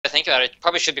think about it,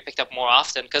 probably should be picked up more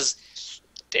often, because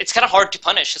it's kind of hard to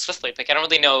punish a Swiftblade pick. I don't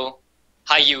really know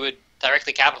how you would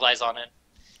directly capitalize on it.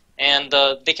 And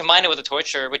they combine it with a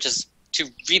Torture, which is two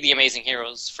really amazing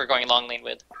heroes for going long lane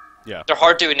with. Yeah. They're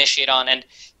hard to initiate on, and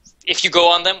if you go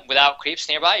on them without creeps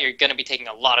nearby, you're going to be taking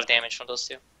a lot of damage from those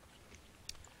two.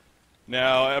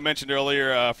 Now, I mentioned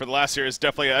earlier for the last series,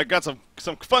 definitely I got some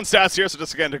fun stats here, so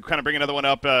just again to kind of bring another one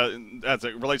up as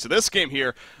it relates to this game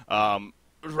here.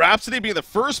 Rhapsody being the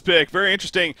first pick, very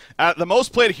interesting. The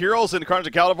most played heroes in Carnage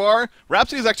of Caldivar,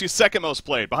 Rhapsody is actually second most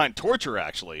played, behind Torture,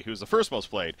 actually, who's the first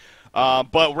most played.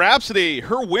 But Rhapsody,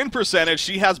 her win percentage,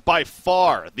 she has by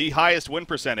far the highest win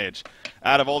percentage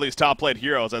out of all these top played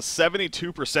heroes, a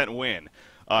 72% win.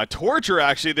 Torture,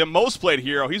 actually, the most played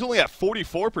hero, he's only at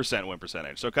 44% win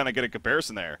percentage, so kind of get a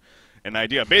comparison there. An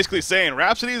idea. Basically saying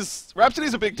Rhapsody's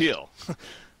a big deal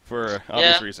for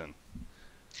obvious reason.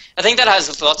 I think that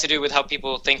has a lot to do with how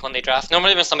people think when they draft.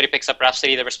 Normally when somebody picks up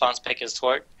Rhapsody, the response pick is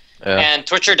Tort. Yeah. And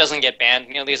Torture doesn't get banned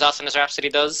nearly as often as Rhapsody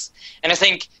does. And I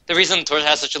think the reason Torture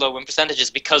has such a low win percentage is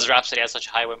because Rhapsody has such a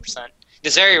high win percent.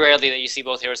 It's very rarely that you see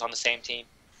both heroes on the same team.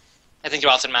 I think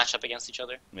they're often matched up against each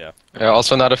other. Yeah.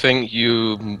 Also another thing,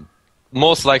 you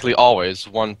most likely always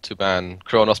want to ban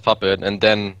Kronos Puppet, and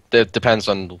then it depends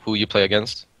on who you play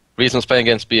against. Reason's playing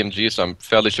against BMG, so I'm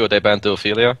fairly sure they banned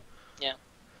Ophelia.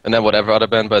 And then whatever other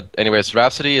ban, but anyways,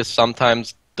 Rhapsody is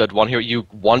sometimes that one hero you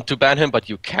want to ban him, but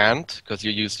you can't because you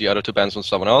use the other two bans on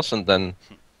someone else, and then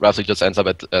Rhapsody just ends up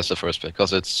as the first pick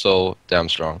because it's so damn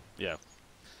strong. Yeah.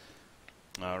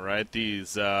 All right,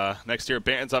 these next tier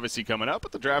bans obviously coming up,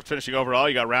 but the draft finishing overall,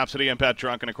 you got Rhapsody, Empath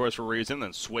Drunken, of course, for Reason,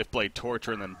 then Swiftblade,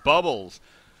 Torture, and then Bubbles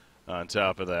on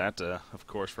top of that, of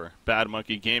course, for Bad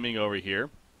Monkey Gaming over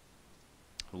here.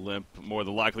 Limp more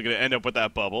than likely going to end up with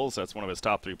that Bubbles. That's one of his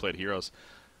top 3 played heroes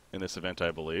in this event,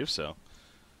 I believe, so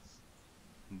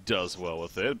does well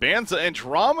with it. Bans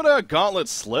Andromeda, Gauntlet,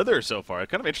 Slither so far.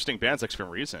 Kind of interesting ban selection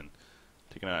for Reason.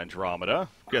 Taking out Andromeda.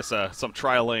 Guess some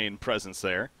tri-lane presence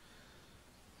there.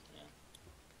 Yeah.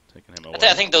 Taking him away.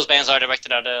 I think those bans are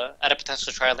directed at a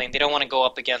potential tri-lane. They don't want to go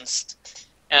up against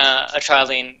a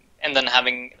tri-lane and then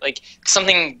having, like,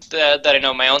 something that I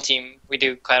know my own team we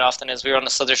do quite often is we run a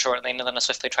Slither short lane and then a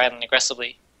Swiftblade tri-lane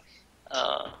aggressively.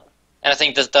 And I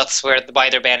think that's why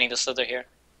they're banning the Slither here.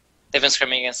 They've been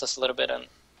scrimming against us a little bit, and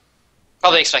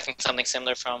probably expecting something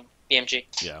similar from BMG.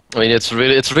 Yeah. I mean, it's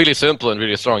really simple and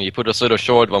really strong. You put a Slither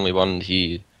short 1v1,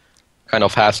 he kind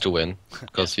of has to win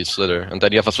because he's Slither, and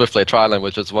then you have a Swiftblade tri-lane,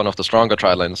 which is one of the stronger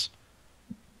tri-lanes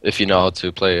if you know how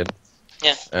to play it.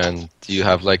 Yeah. And you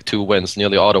have like 2 wins,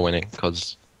 nearly auto-winning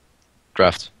because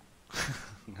draft.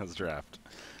 That's draft.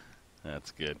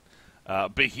 That's good.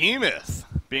 Behemoth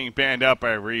being banned out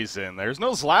by Reason. There's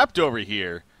no Slapped over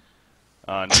here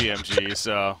on BMG,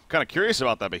 so kind of curious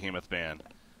about that Behemoth ban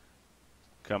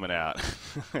coming out.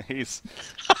 He's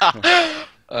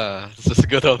this is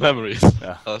good old memories.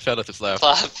 Yeah. Shout out to Slap.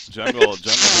 Jungle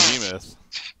Behemoth.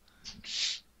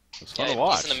 It was fun to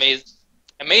watch. He's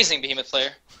an amazing Behemoth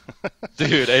player.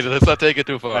 Dude, hey, let's not take it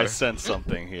too far. I sense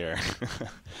something here.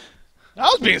 I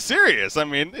was being serious. I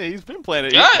mean, he's been playing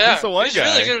it. Yeah, he's the one he's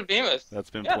guy really good at Behemoth. that's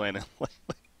been playing it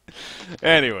lately.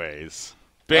 Anyways,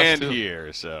 banned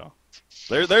here, so.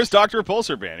 There's Dr.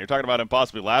 Repulsor ban. You're talking about him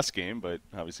possibly last game, but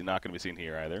obviously not going to be seen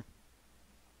here either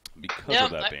because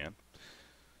of that ban.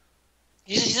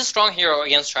 He's a strong hero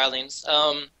against tri-lanes.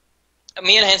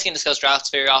 Me and Hanskin discuss drafts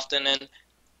very often, and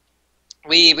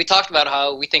we talked about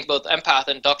how we think both Empath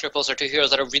and Dr. Repulsor are 2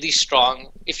 heroes that are really strong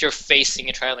if you're facing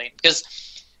a tri-lane, because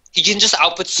he can just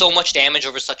output so much damage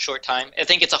over such short time. I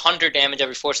think it's 100 damage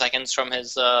every 4 seconds from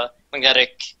his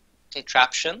magnetic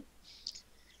contraption.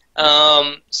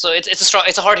 So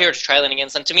it's a hard hero to tri-lane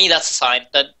against, and to me that's a sign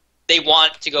that they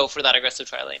want to go for that aggressive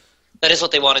tri-lane. That is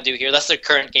what they want to do here. That's their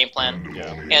current game plan.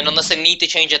 Yeah. And unless they need to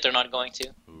change it, they're not going to.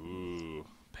 Ooh,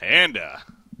 Panda.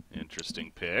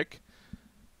 Interesting pick.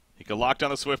 He could lock down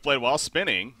the Swiftblade while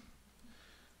spinning.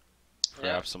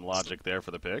 Perhaps some logic there for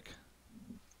the pick.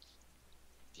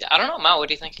 Yeah, I don't know, Mao, what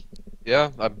do you think? Yeah,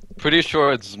 I'm pretty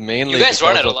sure it's mainly You guys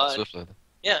run it a of lot. Swiftblade.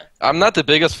 Yeah. I'm not the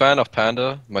biggest fan of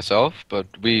Panda myself, but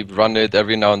we run it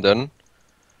every now and then.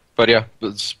 But yeah,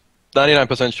 it's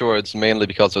 99% sure it's mainly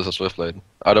because there's a Swiftblade.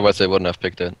 Otherwise, they wouldn't have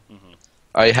picked it.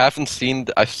 I've seen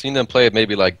them play it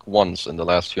maybe like once in the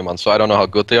last few months, so I don't know how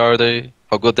good they are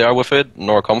with it,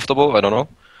 nor comfortable. I don't know,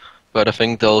 but I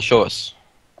think they'll show us.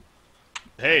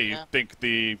 Hey, you think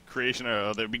the creation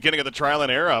of the beginning of the Tri-Lane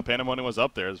era, Pandemonium was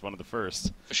up there as one of the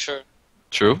first. For sure.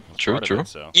 True. It,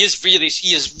 so. He is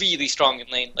really strong in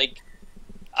lane. Like,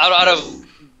 out of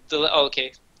the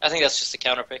okay, I think that's just a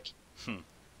counter pick.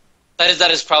 That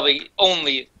is probably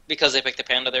the because they picked the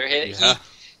Panda there. Yeah.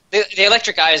 The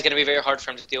Electric Eye is going to be very hard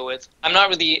for him to deal with. I'm not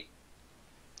really...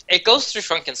 It goes through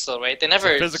Shrunken still, right? They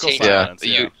never physical change silence. it.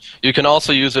 Yeah, you can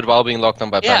also use it while being locked on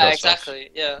by Panda. Yeah, exactly,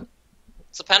 yeah.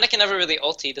 So Panda can never really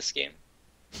ulti this game.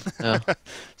 Yeah.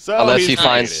 So Unless he's he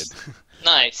finds...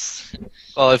 Nice.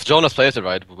 Well, if Jonas plays it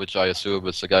right, which I assume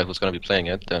is the guy who's going to be playing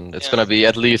it, then it's Yeah. going to be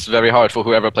at least very hard for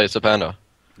whoever plays the Panda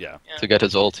Yeah. to get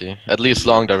his ulti. At least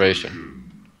long duration.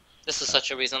 This is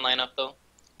such a reason lineup, though.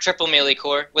 Triple melee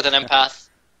core with an empath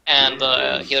and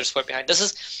the healer support behind. This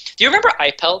is... Do you remember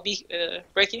IPEL,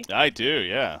 Breaky? I do,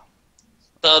 yeah.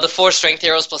 The 4 strength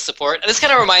heroes plus support. And this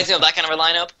kind of reminds me of that kind of a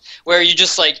lineup where you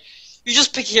just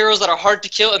pick heroes that are hard to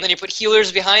kill and then you put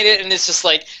healers behind it and it's just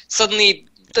like suddenly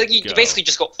you basically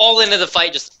just go all into the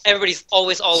fight. Just everybody's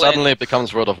always all in. Suddenly it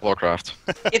becomes World of Warcraft.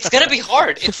 It's gonna be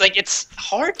hard. It's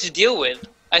hard to deal with.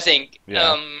 I think.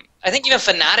 Yeah. I think even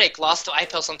Fnatic lost to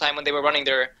IPEL sometime when they were running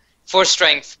their 4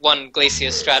 strength 1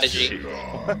 Glacius strategy.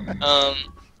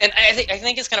 And I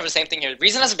think it's kind of the same thing here.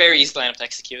 Reason has a very easy lineup to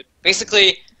execute.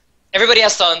 Basically, everybody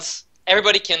has stuns.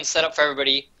 Everybody can set up for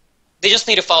everybody. They just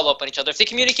need to follow up on each other. If they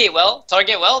communicate well,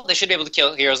 target well, they should be able to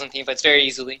kill heroes in teamfights very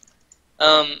easily.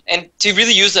 And to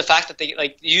really use the fact that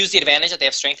they use the advantage that they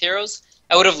have strength heroes,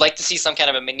 I would have liked to see some kind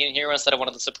of a minion hero instead of one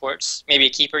of the supports, maybe a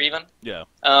keeper even. Yeah.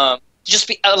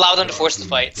 Allow them to force the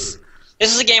fights.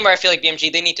 This is a game where I feel like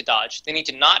BMG, they need to dodge. They need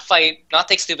to not fight, not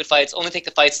take stupid fights, only take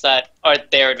the fights that are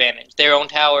their advantage. Their own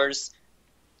towers,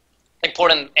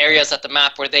 important areas at the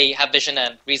map where they have vision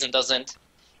and Reason doesn't.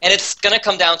 And it's going to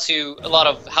come down to a lot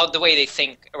of the way they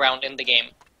think around in the game.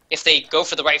 If they go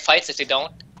for the right fights, if they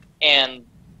don't, and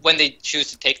when they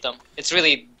choose to take them. It's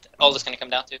really all it's going to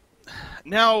come down to.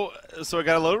 Now, so I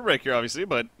got a load break here, obviously,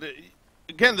 but...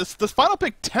 Again, this final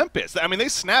pick, Tempest. I mean, they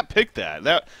snap picked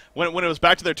that. When it was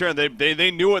back to their turn, they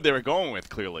knew what they were going with,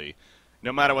 clearly,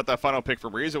 no matter what that final pick for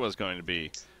Riza was going to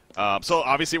be. So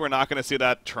obviously we're not going to see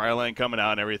that tri lane coming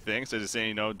out and everything. So just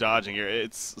saying, dodging here.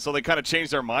 So they kind of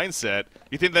changed their mindset.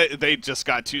 You think that they just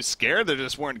got too scared? There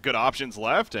just weren't good options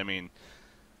left. I mean,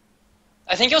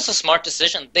 I think it was a smart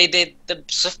decision. The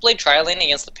Swiftblade tri lane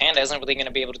against the Panda isn't really going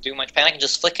to be able to do much. Panda can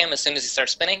just flick him as soon as he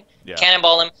starts spinning,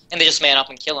 cannonball him, and they just man up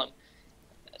and kill him.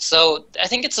 So I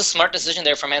think it's a smart decision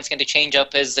there for Manskin to change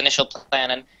up his initial plan.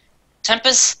 And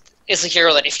Tempest is a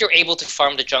hero that if you're able to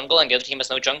farm the jungle and the other team has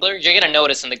no jungler, you're going to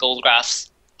notice in the gold graphs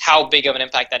how big of an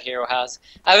impact that hero has.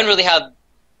 I haven't really had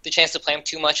the chance to play him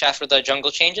too much after the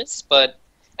jungle changes, but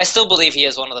I still believe he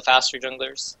is one of the faster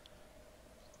junglers.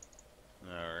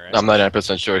 All right. I'm not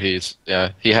 100% sure he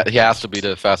has to be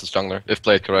the fastest jungler if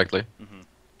played correctly. Mm-hmm.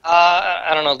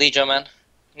 I don't know, Lejo, man.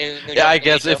 New I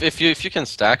guess if you can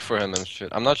stack for him and shit.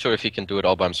 I'm not sure if he can do it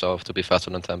all by himself to be faster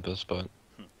than Tempest, but...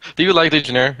 Do you like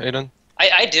Legionnaire, Aiden?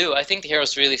 I do. I think the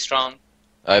hero's really strong.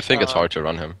 I think it's hard to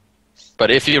run him.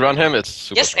 But if you run him, it's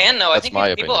super yes strong. And no. That's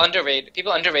I think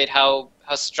people underrate how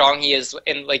strong he is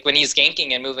in when he's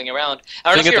ganking and moving around.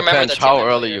 I don't know if you remember that. How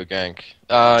early you gank.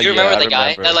 Do you remember the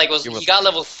guy remember. that he got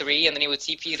level 3 and then he would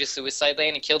TP to suicide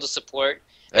lane and kill the support?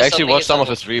 I actually watched some of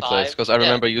his replays because I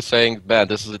remember you saying, "Man,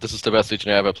 this is the best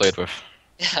Legionnaire I ever played with."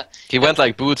 Yeah. He went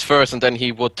like boots first, and then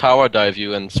he would tower dive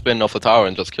you and spin off the tower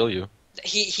and just kill you.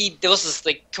 There was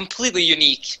this completely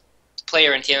unique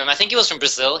player in TMM. I think he was from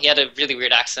Brazil. He had a really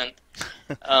weird accent,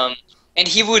 and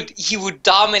he would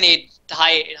dominate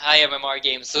high MMR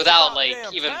games without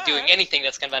even doing anything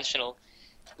that's conventional,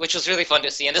 which was really fun to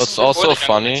see. And this was also before the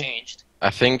jungle funny. Changed. I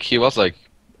think he was like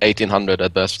 1800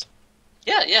 at best.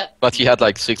 Yeah. But he had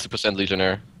like 60%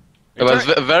 Legionnaire. It was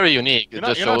very unique. You're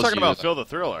not talking about Phil the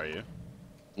Thrill, are you?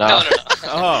 No.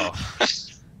 Oh.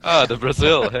 The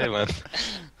Brazil. Hey, man.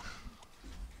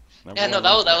 Yeah, no,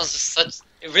 that was such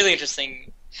really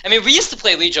interesting. I mean, we used to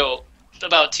play Lejo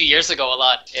about 2 years ago a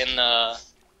lot in our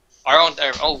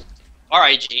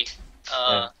IG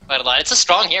quite a lot. It's a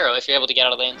strong hero if you're able to get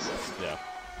out of lanes. Yeah.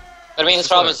 But I mean, his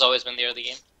problem has always been the early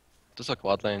game. Just a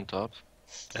quad lane top.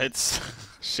 It's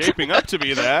shaping up to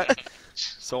be that,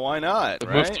 so why not,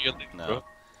 right? No.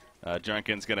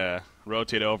 Drunken's going to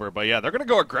rotate over, but yeah, they're going to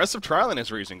go aggressive trial in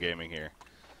his Reason Gaming here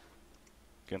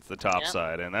against the top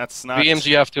side, and that's not...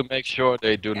 BMG have to make sure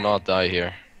they do not die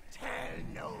here.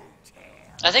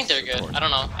 I think they're good. I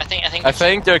don't know. I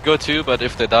think they're good too, but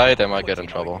if they die, they might get in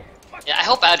trouble. Yeah, I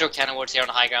hope Adro cannon wards here on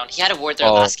the high ground. He had a ward there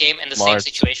last game in the same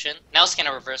situation. Now it's kind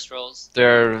of reverse roles.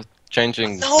 They're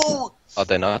changing... No! Are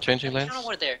they not changing lanes? Cannon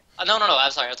ward there. No,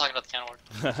 I'm sorry. I'm talking about the cannon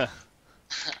ward.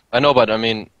 I know, but I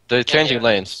mean, they're changing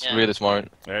lanes. Yeah. Really smart.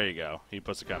 There you go. He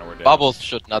puts the counter word down. Bubbles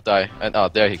should not die. And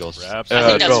there he goes. I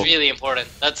think that's really important.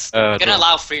 That's gonna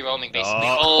allow free roaming, basically.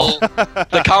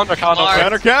 The counter.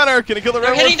 Counter. Can he kill the red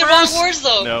They're hitting the ward wrong first? wards,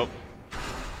 though. Nope.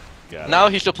 Now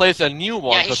he should place a new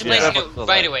one. Yeah, he should place a new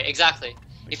right away. Exactly.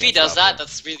 If he does that,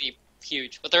 that's really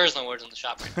huge. But there is no words in the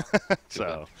shop right now.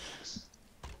 So,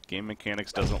 game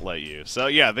mechanics doesn't let you. So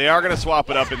yeah, they are going to swap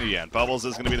it up in the end. Bubbles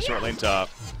is going to be the short lane top.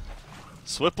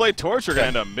 Swiftblade Torch are going to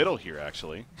end up middle here,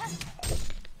 actually.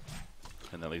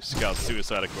 And then leave Scout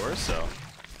Suicide, of course.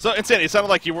 So Insane, it sounded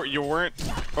like you weren't,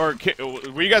 or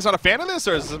were you guys not a fan of this,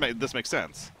 or does this make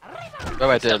sense? Oh,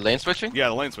 wait, the lane switching? Yeah,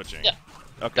 the lane switching. Yeah.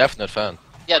 Okay. Definite fan.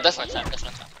 Yeah, definitely fan.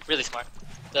 Really smart.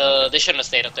 They shouldn't have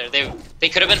stayed up there. They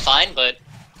could have been fine, but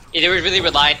they were really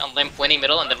reliant on Limp winning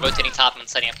middle and then rotating top and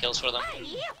setting up kills for them.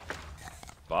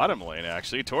 Bottom lane,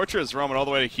 actually. Torture is roaming all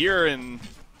the way to here, and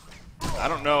I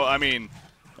don't know. I mean,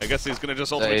 I guess he's going to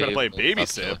just ultimately try to play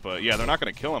babysit, but yeah, they're not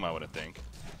going to kill him, I wouldn't think.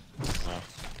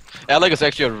 Alec is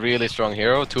actually a really strong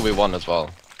hero, 2v1 as well.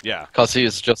 Yeah. Because he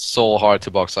is just so hard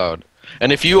to box out.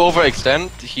 And if you overextend,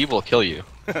 he will kill you.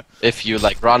 If you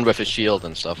like run with his shield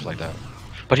and stuff like that.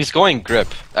 But he's going grip.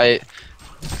 It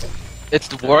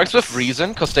works with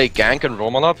reason, because they gank and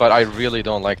roam a lot, but I really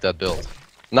don't like that build.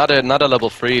 Not a level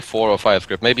 3, 4, or 5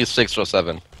 grip, maybe 6 or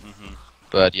 7.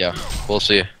 But yeah, we'll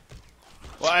see.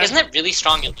 Well, isn't it really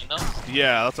strong in though?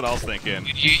 Yeah, that's what I was thinking.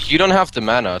 You don't have the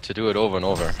mana to do it over and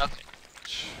over. Okay.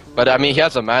 But I mean, he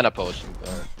has a mana potion.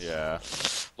 Yeah.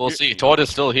 We'll see. Todd is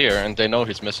still here, and they know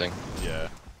he's missing. Yeah.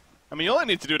 I mean, you only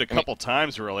need to do it a couple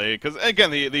times, really, because, again,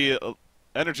 the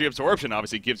energy absorption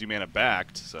obviously gives you mana back,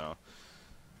 so...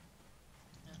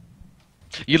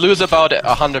 You lose about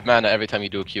 100 mana every time you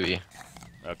do a QE.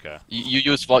 Okay. You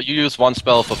use one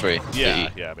spell for free. Yeah, AE.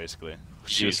 yeah, basically.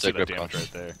 Use the grip damage right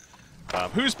there.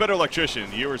 Who's better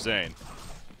electrician, you or Zane?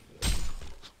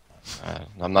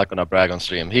 I'm not gonna brag on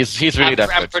stream. He's really that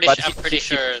good. I'm pretty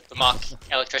sure the mock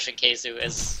electrician Keizu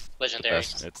is legendary.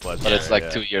 It's legendary. But it's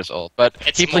like 2 years old. But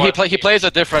he plays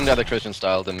a different electrician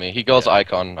style than me. He goes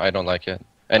icon, I don't like it,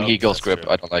 and he goes grip,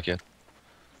 I don't like it.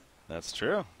 That's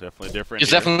true. Definitely different.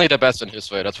 He's definitely the best in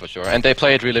his way, that's for sure. And they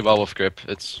play it really well with grip.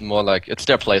 It's more like it's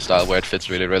their play style where it fits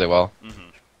really well.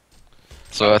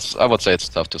 So I would say it's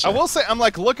tough to say. I will say, I'm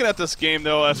like looking at this game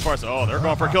though, as far as they're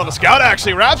going for a kill on the scout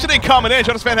actually. Rhapsody coming in.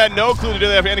 Jonas Fan had no clue to do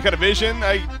they have any kind of vision.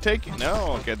 I take it.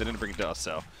 No, okay, they didn't bring it to us,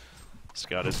 so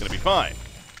Scout is going to be fine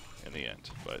in the end.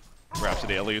 But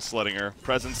Rhapsody at least letting her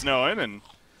presence known and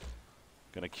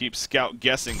going to keep Scout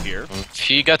guessing here. If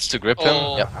he gets to grip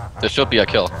him, yep, there should be a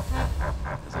kill.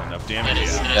 Is there enough damage? It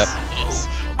is.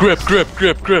 Grip.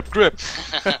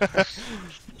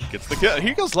 Gets the kill.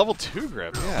 He goes level 2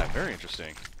 grip. Yeah, very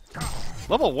interesting.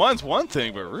 Level 1's one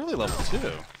thing, but really level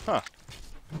 2. Huh.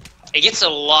 It gets a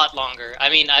lot longer. I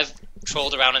mean, I've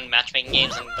trolled around in matchmaking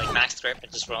games and like max grip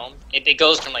and just roam. It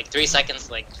goes from like 3 seconds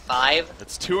to like 5.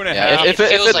 It's 2.5. Yeah, if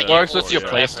it like works with your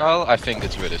playstyle, I think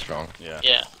it's really strong.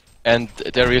 Yeah. And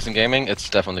their reason gaming, it's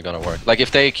definitely gonna work. Like if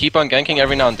they keep on ganking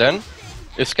every now and then,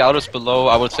 if Scout is below,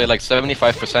 I would say like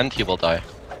 75%, he will die.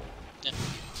 Yeah.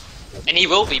 And he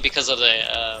will be because of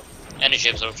the energy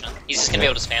absorption. He's just gonna be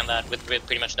able to spam that with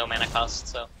pretty much no mana cost.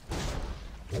 So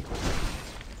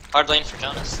hard lane for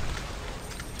Jonas.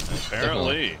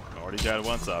 Apparently, already died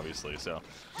once, obviously. So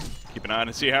keep an eye on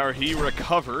to see how he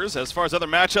recovers. As far as other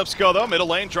matchups go, though, middle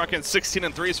lane, Drunken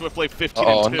 16-3, Swiftblade 15-2.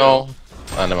 Oh no!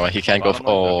 I know he can't go.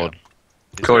 Oh, okay.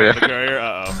 Courier.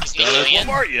 He's one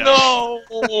more. Yeah. No!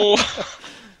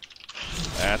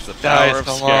 That's the power of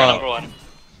Scout. Number 1.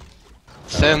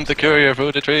 Send the courier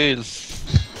through the trees.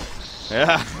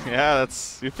 Yeah,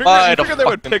 that's. You figure they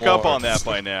would pick up on that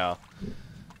by now.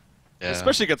 Yeah.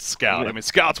 Especially against Scout. I mean,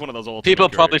 Scout's one of those old. People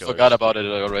probably forgot about it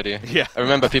already. Yeah. I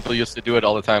remember people used to do it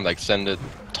all the time, like send it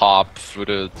top through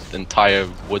the entire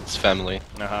Woods family.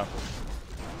 Yeah,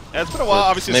 it's been a while.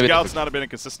 Obviously, maybe Scout's not been a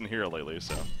consistent hero lately,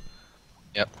 so.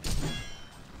 Yep.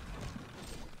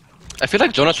 I feel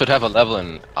like Jonas should have a level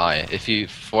in I.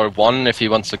 For 1, if he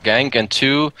wants to gank, and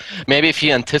 2, maybe if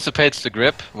he anticipates the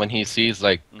grip when he sees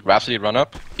like Rhapsody run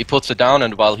up, he puts it down,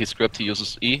 and while he's gripped, he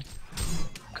uses E.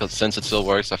 Because since it still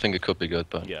works, I think it could be good,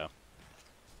 but yeah,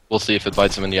 we'll see if it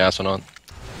bites him in the ass or not.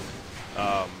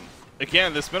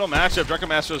 Again, this middle matchup, Drunken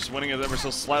Master is winning it ever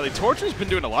so slightly. Torture's been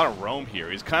doing a lot of roam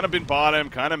here. He's kind of been bottom,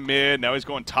 kind of mid. Now he's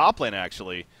going top lane,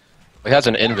 actually. He has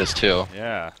an invis too.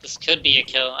 Yeah. This could be a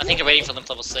kill. I think I'm waiting for them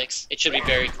to level 6. It should be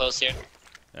very close here.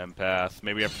 Empath,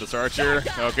 maybe after this Archer.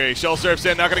 Okay, Shell surfs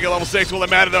in, not going to get level 6. Will it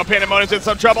matter though? Pandemonium's in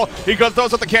some trouble. He goes,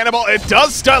 throws out the cannonball. It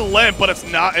does stun Limp, but it's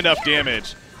not enough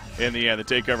damage. In the end, the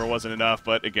takeover wasn't enough,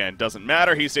 but again, doesn't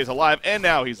matter. He stays alive, and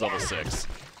now he's level 6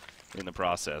 in the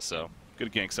process. So,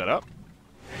 good gank setup.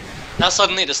 Now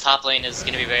suddenly this top lane is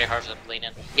going to be very hard for them to lane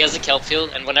in. He has a kelp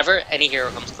field, and whenever any hero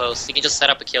comes close, he can just set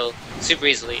up a kill super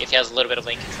easily if he has a little bit of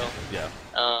lane control. Yeah.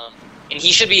 and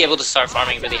he should be able to start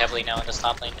farming really heavily now in this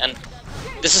top lane. And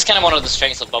this is kind of one of the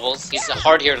strengths of Bubbles. He's a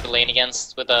hard hero to lane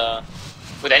against with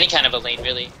any kind of a lane,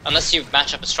 really, unless you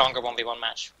match up a stronger 1v1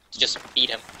 match to just beat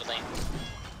him in the lane.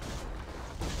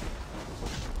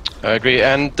 I agree,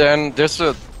 and then there's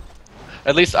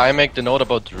at least I make the note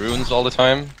about runes all the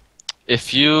time.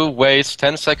 If you waste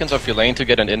 10 seconds of your lane to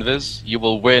get an invis, you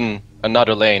will win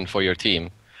another lane for your team.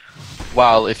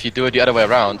 While if you do it the other way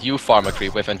around, you farm a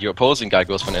creep wave and your opposing guy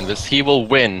goes for an invis, he will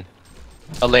win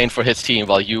a lane for his team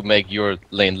while you make your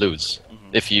lane lose.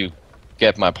 If you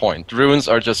get my point. Runes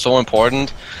are just so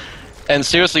important, and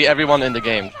seriously, everyone in the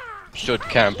game should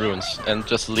camp runes and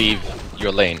just leave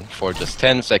your lane for just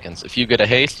 10 seconds. If you get a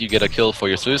haste, you get a kill for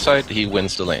your suicide, he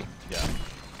wins the lane. Yeah.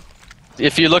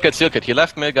 If you look at CiC, he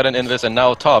left mid, got an invis, and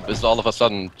now top is all of a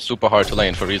sudden super hard to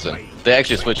lane for a reason. They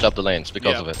actually switched up the lanes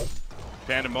because of it.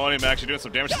 Pandemonium actually doing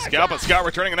some damage to Scout, but Scout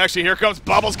returning, and actually here comes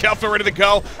Bubbles. Calfa ready to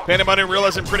go. Pandemonium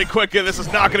realizing pretty quickly this is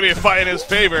not going to be a fight in his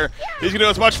favor. He's going to do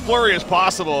as much flurry as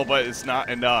possible, but it's not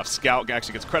enough. Scout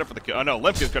actually gets credit for the kill. Oh no,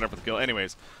 Limp gets credit for the kill.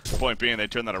 Anyways, the point being they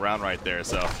turned that around right there.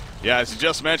 So yeah, as you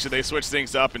just mentioned, they switched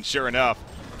things up, and sure enough,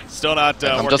 still not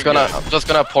I'm just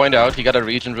gonna point out he got a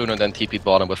region rune and then TP'd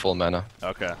bottom with full mana.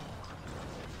 Okay.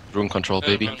 Rune control,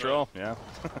 baby. Control, yeah.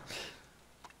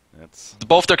 That's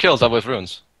Both their kills are with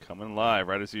runes. coming live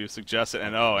right as you suggested,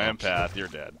 and oh, Empath, you're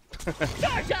dead. There's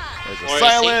a Or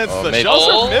silence. Oh, The maybe.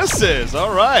 shelter misses.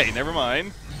 All right, never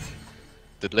mind.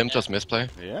 Did Limp just misplay?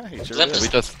 Yeah, he sure Limp did.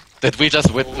 Did we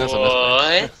just witness a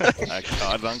misplay? What? I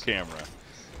caught it on camera.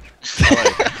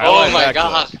 Oh my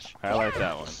god. Highlight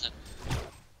that one.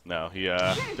 No, he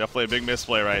definitely a big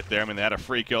misplay right there. I mean, they had a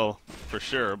free kill for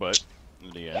sure, but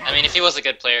yeah, I mean, if he was a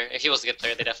good player, they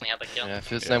definitely had the kill. Yeah, if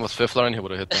his name was Fifthline, he would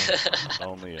have hit them.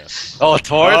 only Oh,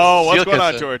 Torch! Oh, what's Seal going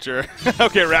on, gets it. Torture?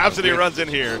 Okay, Rhapsody runs in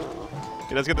here.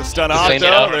 He does get the stun off, Saint though.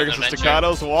 Tower There goes the adventure.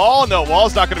 staccatos. Wall? No,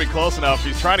 Wall's not going to be close enough.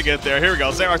 He's trying to get there. Here we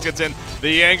go. Xamax gets in.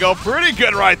 The angle. Pretty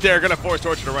good right there. Going to force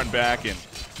Torture to run back, and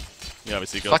he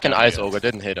obviously goes Fucking down Ice again. Ogre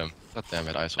didn't hit him. God damn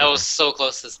it, Ice Ogre. That was so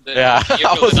close. Yeah, Your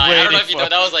I kill was to die. I don't know waiting if you for know.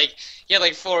 That was like, he had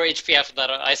like 4 HP after that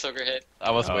Ice Ogre hit. I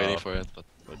was Oh. waiting for it, but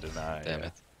But deny. damn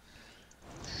it.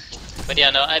 But yeah,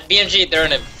 no, at BMG, they're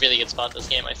in a really good spot this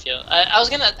game, I feel. I was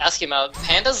gonna ask him about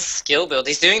Panda's skill build.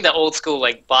 He's doing the old school,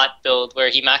 like, bot build where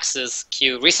he maxes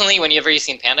Q. Recently, whenever you've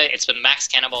seen Panda, it's been max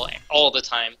Cannonball all the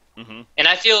time. Mm-hmm. And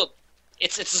I feel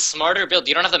it's a smarter build.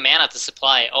 You don't have the mana to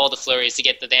supply all the flurries to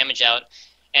get the damage out.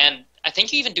 And I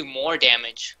think you even do more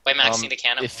damage by maxing the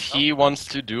Cannonball. If he wants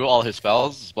to do all his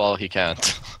spells, well, he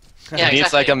can't. Yeah, He needs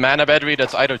exactly. like a mana battery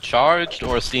that's either charged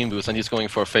or a steam boost, and he's going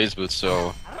for a phase boost,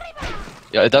 so...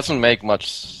 Yeah, it doesn't make much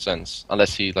sense,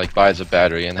 unless he like buys a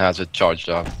battery and has it charged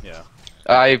up. Yeah.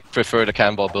 I prefer the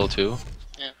Cannonball build too.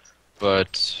 Yeah.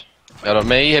 But... I don't know,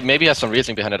 maybe he has some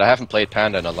reasoning behind it. I haven't played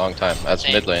Panda in a long time, as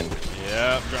Same. mid lane.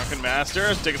 Yeah, Drunken Master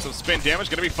is taking some spin damage.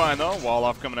 Gonna be fine though. Wall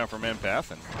off coming out from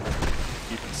Empath and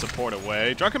keeping support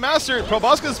away. Drunken Master,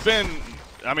 Probosca's been,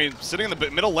 I mean, sitting in the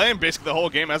middle lane basically the whole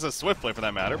game as a Swift play for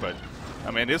that matter. But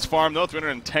I mean, his farm though,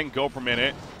 310 go per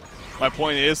minute. My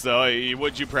point is though,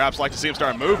 would you perhaps like to see him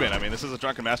start moving? I mean, this is a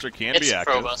Drunken Master can It's be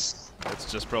active. Probus.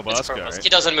 It's just It's Probosca, Probus. right? He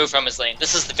doesn't move from his lane.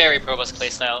 This is the very Probus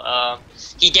playstyle.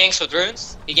 He ganks with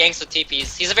runes. He ganks with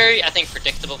TPs. He's a very, I think,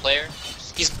 predictable player.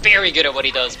 He's very good at what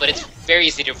he does, but it's very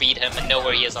easy to read him and know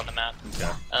where he is on the map.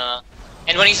 Okay.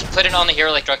 And when he's put it on a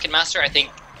hero like Drunken Master, I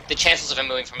think the chances of him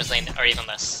moving from his lane are even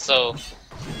less. So,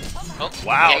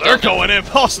 Wow, can't they're go. going in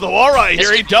pulse to the wall right here.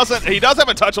 This He does have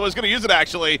a touchable. He's going to use it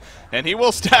actually, and he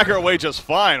will stagger away just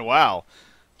fine. Wow,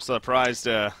 surprised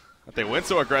that they went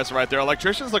so aggressive right there.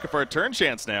 Electrician's looking for a turn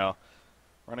chance now,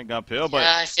 running uphill, but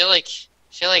yeah, I feel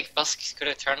like Busk could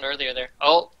have turned earlier there.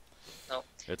 Oh, no.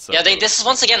 it's Yeah, this is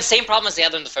once again same problem as they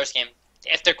had in the first game.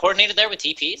 If they're coordinated there with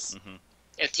TPs,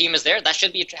 if team is there, that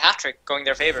should be a half trick going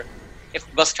their favor. If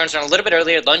Busk turns around a little bit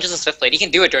earlier, lunges a Swift Blade, he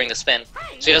can do it during the spin,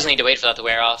 so he doesn't need to wait for that to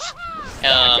wear off.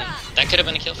 That could have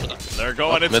been a kill for them. They're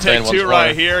going. It's Mid lane take two once right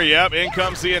more. here. Yep, in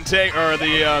comes the intake or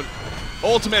the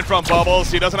ultimate from Bubbles.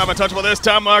 He doesn't have a touchable this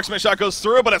time. Marksman shot goes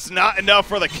through, but it's not enough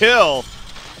for the kill.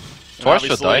 And Torch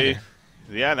should obviously, die.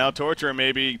 yeah, now Torture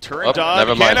maybe turned Oh, on.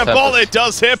 never mind, Cannonball, Tempest. it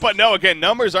does hit, but no, again,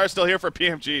 numbers are still here for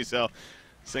PMG, so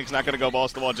Sync's not going to go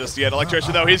balls to the wall just yet.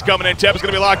 Electrician, though, he's coming in. Tempest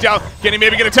going to be locked out. Can he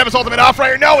maybe get a Tempest ultimate off right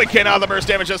here? No, he cannot. The burst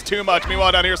damage just too much.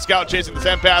 Meanwhile, down here, Scout chasing the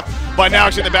Empath. But now,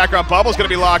 actually, in the background, Bubble's going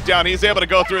to be locked down. He's able to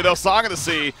go through, though. Song of the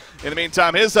Sea. In the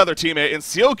meantime, his other teammate, in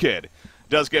Seal Kid,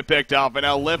 does get picked off, and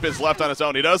now Limp is left on his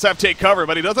own. He does have take cover,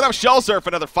 but he doesn't have Shell Surf for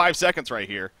another 5 seconds right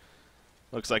here.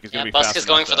 Looks like he's going to Yeah, be fast Busk is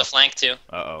going enough, for the though. flank too.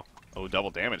 Uh-oh. Oh,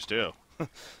 double damage, too.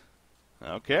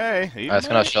 Okay. That's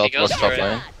gonna shell He goes towards for top it.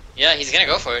 lane. Yeah, he's gonna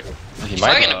go for it. He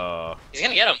might. He's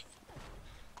gonna get him.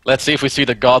 Let's see if we see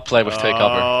the God play with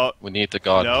takeover. We need the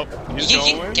God. Nope.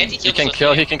 He can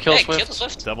kill Kill the Swift.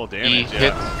 Swift. Double damage.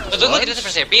 Yeah. But look at this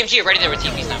difference here. BMG right there with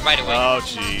TPs now, right away. Oh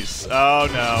jeez. Oh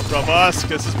no. From us,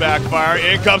 this is backfire.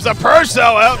 In comes the Purge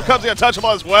though. Out comes the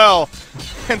Untouchable as well,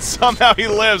 and somehow he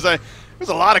lives. There's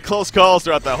a lot of close calls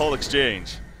throughout that whole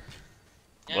exchange,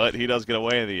 but he does get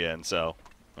away in the end. So,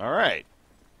 all right.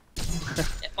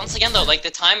 Once again though, like the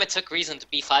time it took Reason to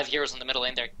be 5 heroes in the middle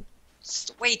lane there.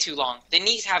 It's way too long. They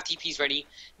need to have TPs ready.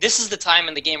 This is the time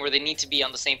in the game where they need to be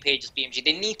on the same page as BMG.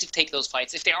 They need to take those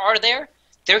fights. If they are there,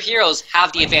 their heroes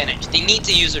have the advantage. They need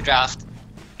to use their draft,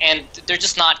 and they're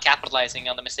just not capitalizing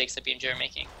on the mistakes that BMG are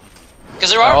making.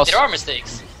 Because there are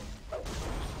mistakes.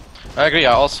 I agree.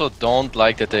 I also don't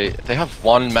like that they have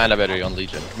one mana battery on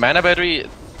Legion. Mana battery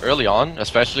early on,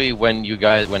 especially when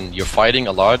you're fighting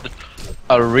a lot,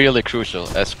 are really crucial,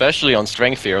 especially on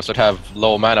strength heroes that have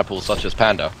low mana pools such as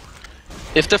Panda.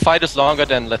 If the fight is longer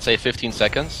than, let's say, 15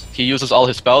 seconds, he uses all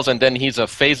his spells, and then he's a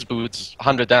phase boots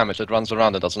 100 damage that runs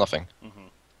around and does nothing.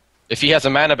 If he has a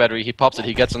mana battery, he pops it,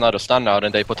 he gets another stun out,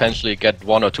 and they potentially get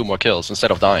 1 or 2 more kills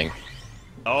instead of dying.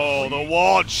 Oh, the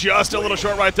wall just a little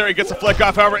short right there. He gets a flick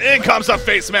off, however, in comes a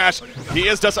face smash. He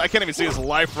is just, I can't even see his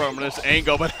life from this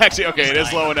angle, but actually, okay, it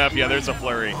is low enough. Yeah, there's a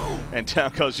flurry. And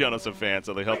down goes Jonas and Fan,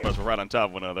 so they help us right on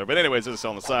top of one another. But anyways, this is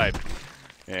on the side.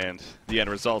 And the end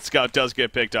result, Scout does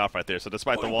get picked off right there. So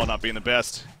despite the wall not being the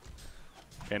best,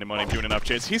 Money doing enough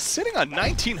chase. He's sitting on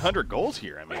 1,900 gold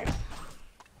here. I mean,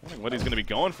 I think what he's going to be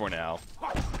going for now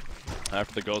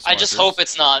after the ghost. I just hope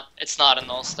it's not a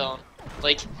null stone.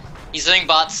 Like, he's doing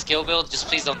bot skill build. Just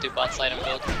please don't do bot item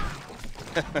build.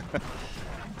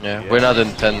 Yeah, we're not in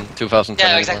 2010.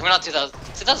 Yeah, exactly. We're not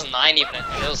 2009 even.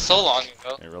 It was so long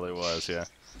ago. It really was, yeah.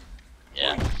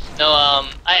 Yeah. No,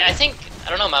 I think, I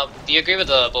don't know, Mao, do you agree with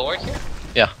the bulwark here?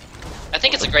 Yeah. I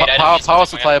think it's a great item. Power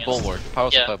supply bulwark.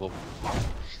 Power supply bulwark.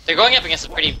 They're going up against a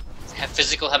pretty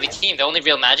physical heavy team. The only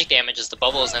real magic damage is the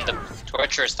bubbles and the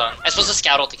torture stun. I suppose the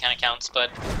scout ulti kind of counts, but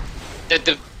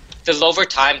the lower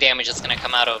time damage that's going to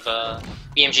come out of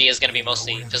BMG is going to be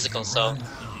mostly physical, so...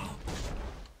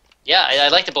 Yeah, I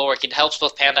like the bulwark. It helps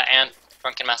both Panda and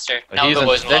Drunken Master. Now the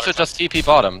boys they should just TP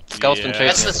bottom. Scout's been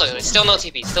chasing. Still no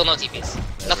TPs. Still no TPs.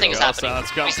 Nothing is happening.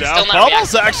 Comes down.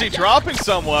 Bubbles actually dropping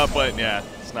somewhat, but yeah,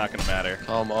 it's not going to matter.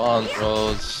 Come on,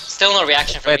 bros. Still no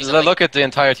reaction from Wait, look at the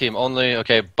entire team. Only,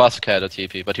 okay, Busk had a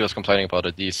TP, but he was complaining about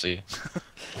a DC.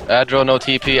 Adro no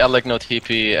TP, Alec no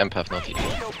TP, Empath no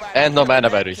TP. And no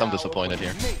mana batteries. I'm disappointed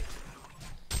here.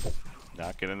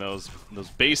 Not getting those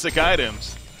basic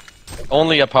items.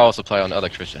 Only a power supply on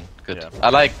Electrician. Good. Yeah. I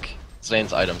like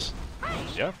Zane's items.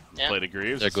 Yeah, Plate of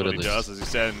Greaves. They're That's good what at he does, as he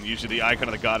said, and usually the icon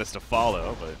of the goddess to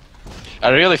follow, but... I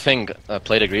really think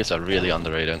Plate of Greaves are really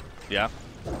underrated. Yeah.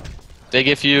 They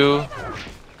give you...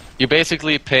 You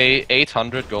basically pay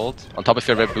 800 gold on top of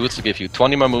your red boots to give you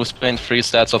 20 more move sprint, 3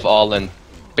 stats of all, and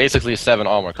basically 7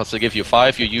 armor. Because they give you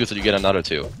 5, you use it, you get another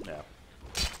 2. Yeah.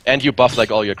 And you buff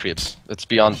like all your creeps. It's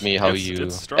beyond me how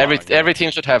it's strong, every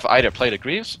team should have either Plate of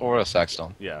Greaves or a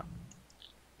Sackstone. Yeah.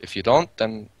 If you don't,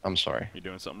 then I'm sorry. You're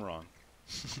doing something wrong.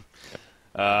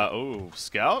 Oh,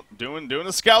 Scout doing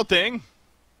the Scout thing.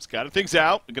 Scouting things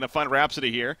out. We're gonna find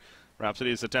Rhapsody here.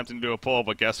 Rhapsody is attempting to do a pull,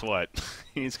 but guess what?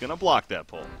 He's gonna block that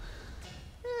pull.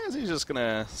 He's just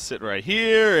gonna sit right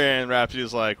here, and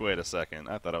Rhapsody's like, wait a second,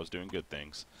 I thought I was doing good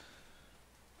things.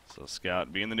 So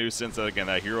Scout being the nuisance that again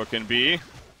that hero can be.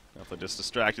 Definitely just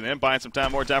distracting him, buying some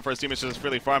time, more time for his teammates to just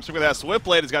really farm. So look at that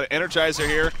Swiftblade has got an Energizer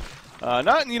here.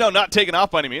 Not taking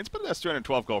off by any means, but that's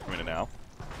 312 gold per minute now.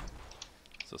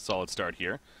 So solid start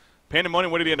here.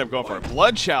 Pandemonium, what did he end up going for?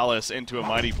 Blood Chalice into a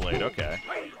Mighty Blade, okay.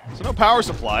 So no power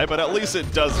supply, but at least it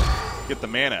does get the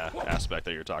mana aspect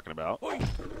that you're talking about.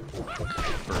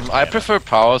 I prefer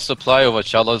power supply over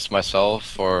Chalice myself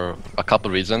for a couple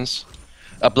reasons.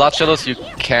 A Blood Chalice you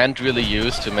can't really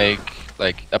use to make,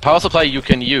 like, a power supply you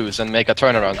can use and make a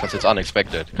turnaround because it's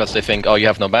unexpected. Because they think, oh, you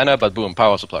have no mana, but boom,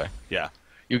 power supply. Yeah.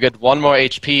 You get 1 more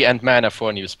HP and mana for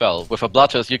a new spell. With a Blood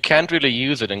Chalice, you can't really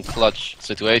use it in clutch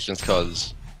situations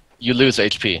because you lose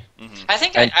HP. I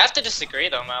think I have to disagree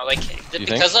though, Mao. Like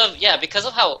because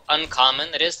of how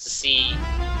uncommon it is to see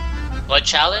Blood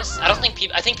Chalice. I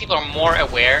think people are more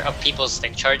aware of people's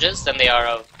stick charges than they are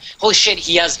of holy shit,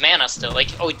 he has mana still. Like,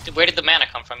 oh, where did the mana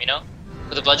come from? You know,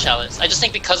 with the Blood Chalice. I just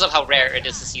think because of how rare it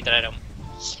is to see that item,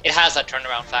 it has that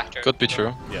turnaround factor. Could be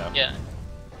true. Yeah. Yeah.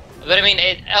 But I mean,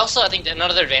 I think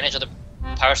another advantage of the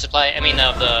power supply,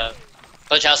 of the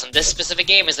Blood Chalice in this specific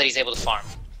game is that he's able to farm.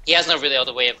 He has no really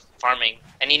other way of farming,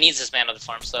 and he needs his mana to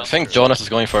farm, so... I think Jonas is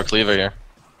going for a cleaver here.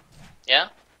 Yeah?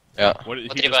 Yeah. What did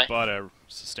What he did he just buy? bought a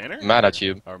Sustainer? Mana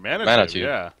Tube. Or Mana Mana Tube, Tube.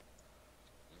 yeah.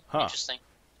 Huh. Interesting.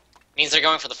 Means they're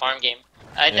going for the farm game.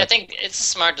 Yeah. I think it's a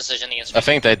smart decision against. I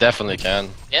think they definitely can.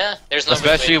 Yeah, there's no.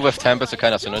 Especially with Tempest, it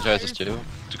kind of synergizes too,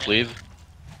 to cleave.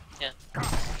 Yeah.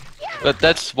 But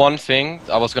that's one thing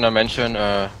I was gonna mention.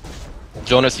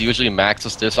 Jonas usually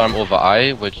maxes disarm over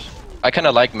I, which I kind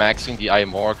of like maxing the I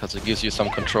more because it gives you some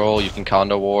control. You can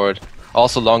counter ward,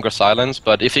 also longer silence.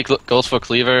 But if he goes for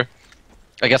cleaver,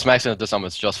 I guess maxing the disarm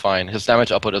is just fine. His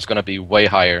damage output is gonna be way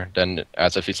higher than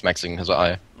as if he's maxing his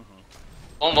I.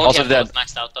 Won't Also have both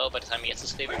maxed out though by the time he gets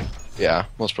his cleaver. Yeah,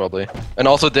 most probably. And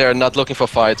also they're not looking for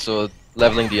fights, so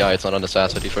leveling the eye is not a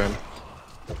necessity for him.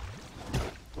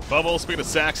 Bubbles, speaking of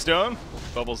Sackstone,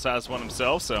 Bubbles has one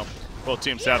himself, so both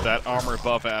teams have that armor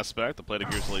buff aspect. The play to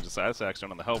Gears Elite decided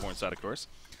Sackstone on the Hellborn side, of course.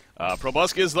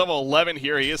 Probusk is level 11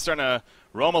 here. He is starting to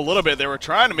roam a little bit. They were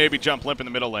trying to maybe jump limp in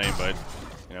the middle lane, but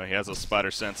you know he has those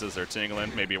spider senses. They're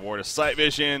tingling. Maybe a ward of sight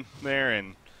vision there,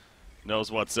 and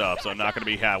knows what's up, so not going to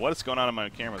be had. What is going on my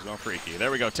camera? Is going freaky. There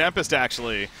we go. Tempest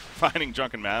actually finding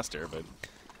Drunken Master, but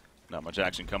not much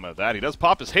action coming out of that. He does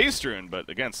pop his Haste Rune, but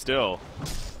again, still,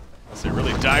 unless they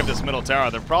really dive this middle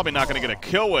tower, they're probably not going to get a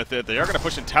kill with it. They are going to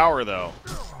push in tower, though.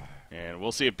 And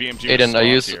we'll see if BMG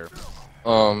Aiden, here.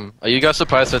 Are you guys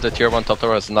surprised that the tier 1 top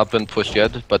tower has not been pushed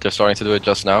yet, but they're starting to do it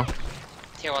just now?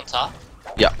 Tier 1 top?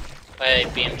 Yeah. By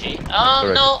BMG?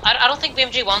 Correct. No, I don't think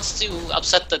BMG wants to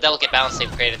upset the delicate balance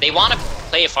they've created. They want to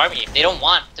play a farm game. They don't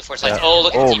want to force fights. Yeah. Oh,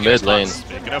 look at the TV mid lane. response.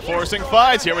 Speaking of forcing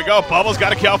fights, here we go. Bubbles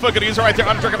got a Kalfa. Gonna use it right there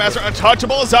on Drunken Master.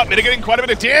 Untouchable is up, mitigating quite a bit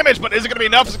of damage, but is it gonna be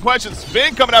enough? Is the question.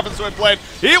 Spin coming up in Switchblade.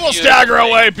 He will stagger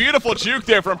away. Beautiful juke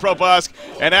there from Probusk.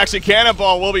 And actually,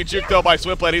 Cannonball will be juked though by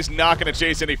Switchblade. He's not gonna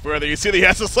chase any further. You see the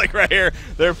Essus Link right here.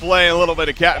 They're playing a little bit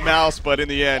of cat and mouse, but in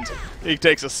the end, he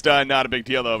takes a stun. Not a big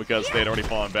deal though because they'd already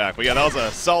fallen back. But yeah, that was a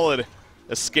solid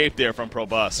escape there from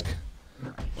Probusk.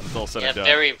 When it's all said and done.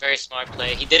 Very, very smart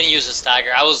play. He didn't use a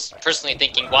stagger. I was personally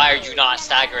thinking, why are you not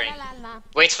staggering?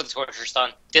 Waits for the torture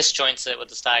stun, disjoints it with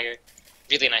the stagger.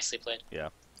 Really nicely played. Yeah.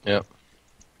 Yeah.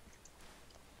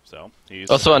 So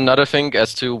he's Also, another thing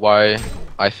as to why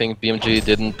I think BMG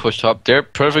didn't push top, they're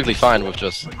perfectly fine with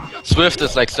just Swift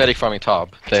is like static farming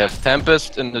top. They have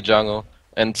Tempest in the jungle,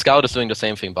 and Scout is doing the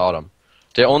same thing bottom.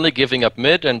 They're only giving up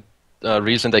mid, and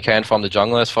reason they can't farm the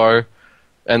jungle as far.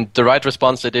 And the right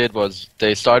response they did was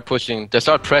they start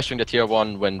pressuring the tier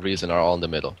 1 when Reason are all in the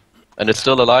middle. And it's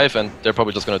still alive, and they're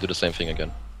probably just going to do the same thing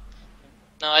again.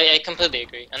 No, I completely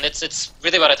agree. And it's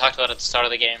really what I talked about at the start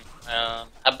of the game.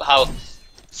 How,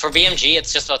 for BMG,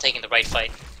 it's just about taking the right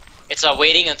fight. It's about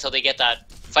waiting until they get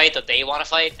that fight that they want to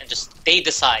fight, and just they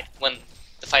decide when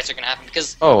the fights are going to happen.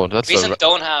 Because Reason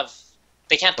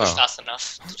they can't push fast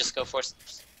enough to just go force.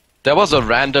 There was a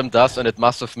random dust, and it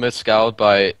must have missed Scout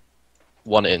by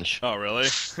 1 inch. Oh, really?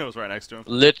 It was right next to him?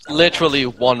 Literally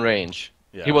 1 range.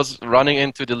 Yeah. He was running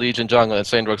into the Legion jungle, and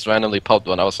Saintrux randomly popped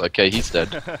one. I was like, okay, he's dead.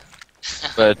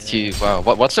 But wow.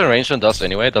 What's the range on dust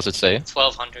anyway? Does it say?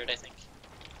 1200, I think.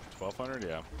 1200,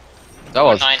 yeah. That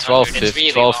was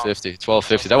 1250,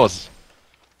 1250. That was...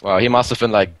 Wow, he must have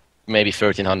been like maybe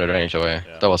 1300 range away.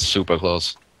 Yeah. That was super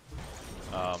close.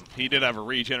 He did have a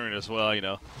regenerate as well, you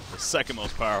know, the second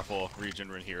most powerful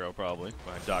regenerate hero probably,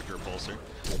 behind Dr. Repulsor.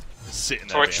 Sitting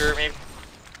there. Torture, maybe?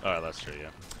 Oh, that's true,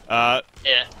 yeah.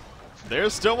 Yeah. They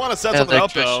still want to set something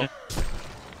up, though.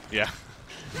 Yeah.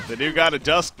 They do got a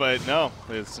dust, but no,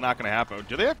 it's not going to happen.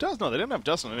 Do they have dust? No, they didn't have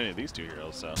dust on any of these two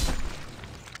heroes, so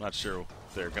not sure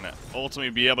if they're going to ultimately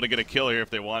be able to get a kill here if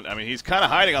they want. I mean, he's kind of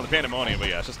hiding on the Pandemonium, but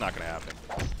yeah, it's just not going to happen.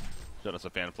 Jonas a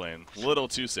fan playing a little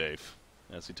too safe,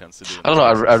 as he tends to do. I don't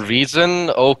know, a reason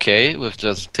okay with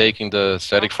just taking the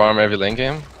static farm every lane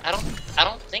game? I don't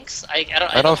think so.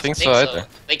 I don't think so either.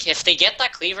 Like, if they get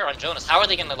that cleaver on Jonas, how are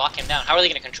they going to lock him down? How are they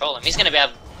going to control him? He's going to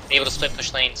be able to split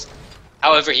push lanes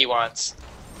however he wants.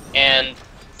 And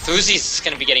Fuzi's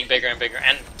going to be getting bigger and bigger.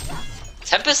 And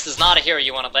Tempest is not a hero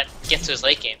you want to let get to his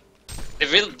late game.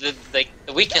 The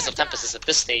weakness of Tempest is at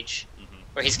this stage,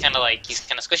 where he's kind of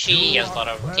squishy, he has a lot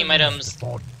of team items,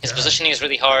 his positioning is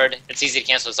really hard, it's easy to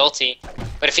cancel his ulti.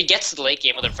 But if he gets to the late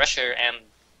game with a pressure and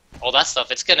all that stuff,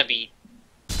 it's going to be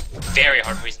very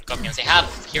hard for Reason to go up against. They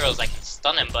have heroes that can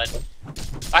stun him, but...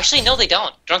 Actually, no, they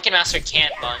don't. Drunken Master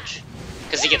can't bunch,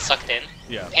 because he gets sucked in.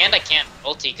 Yeah. Panda can't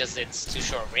ulti because it's too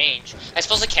short range. I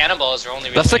suppose the Cannonball is their only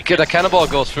That's reason. the Cannonball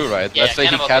goes through, right? Yeah, Let's say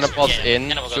he cannonballs in,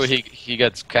 Cannonball so goes he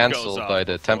gets cancelled by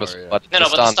the Tempest. yeah. But No,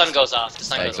 but the stun goes off. The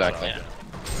stun goes exactly. off,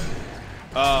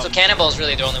 yeah. So Cannonball is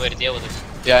really the only way to deal with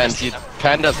it. Yeah, and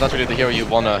Panda's not really the hero you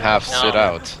want to have sit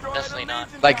out. Definitely not.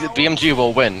 Like, BMG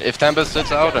will win. If Tempest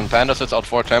sits out and Panda sits out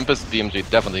for Tempest, BMG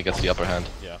definitely gets the upper hand.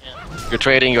 Yeah. Yeah. You're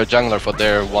trading your jungler for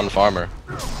their one farmer.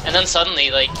 And then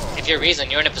suddenly, like, if you're Reason,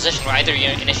 you're in a position where either you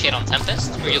initiate on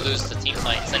Tempest or you lose the team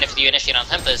fights. And if you initiate on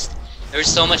Tempest, there's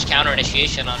so much counter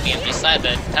initiation on BMG's side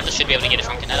that Tempest should be able to get a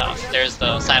Shrunken Head off. There's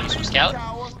the silence from Scout,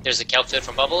 there's the Kelp Field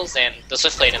from Bubbles, and the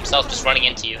Swiftblade himself just running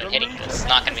into you and hitting you. It's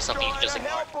not going to be something you can just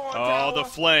ignore. Oh, the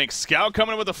flank. Scout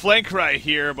coming in with a flank right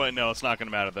here, but no, it's not going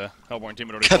to matter. The Hellborn team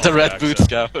had already Got the red back, boot so.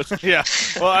 Scout. Yeah.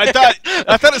 Well, I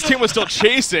thought his team was still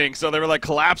chasing, so they were like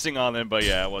collapsing on them, but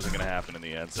yeah, it wasn't going to happen in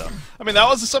the end. So, I mean, that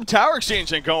was some tower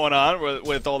exchanging going on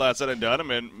with all that said and done. I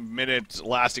mean, minutes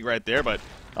lasting right there, but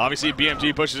obviously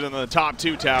BMG pushes in the top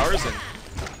 2 towers, and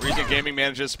Reason Gaming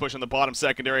manages to push in the bottom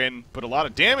secondary and put a lot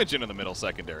of damage into the middle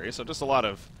secondary. So just a lot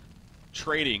of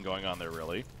trading going on there,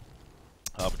 really.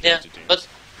 Yeah, but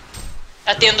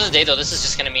at the end of the day, though, this is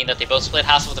just going to mean that they both split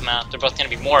half of the map. They're both going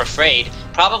to be more afraid.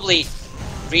 Probably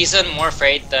Reason more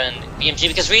afraid than BMG,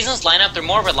 because Reason's lineup, they're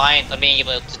more reliant on being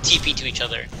able to TP to each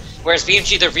other. Whereas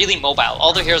BMG, they're really mobile.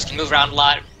 All their heroes can move around a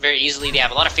lot very easily. They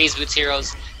have a lot of phase boots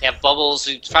heroes. They have Bubbles,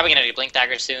 who's probably going to be Blink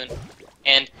Dagger soon.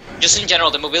 And just in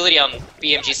general, the mobility on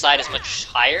BMG's side is much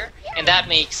higher, and that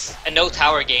makes a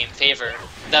no-tower game favor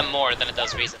them more than it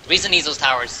does Reason. Reason needs those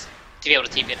towers to be able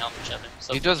to TP and help each other.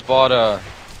 So He just bought a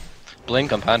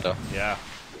Blink on Panda. Yeah.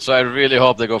 So I really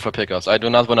hope they go for pickups. I do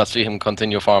not want to see him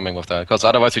continue farming with that, because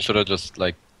otherwise he should have just,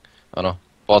 like, I don't know,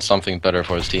 bought something better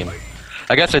for his team.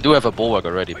 I guess I do have a Bulwark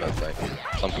already, but like,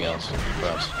 something else,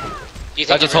 perhaps. do you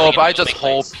think I just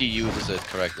hope he uses it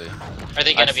correctly. Are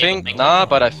they going to be able to make nah,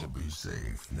 but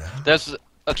there's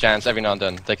a chance every now and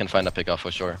then they can find a pickup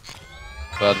for sure.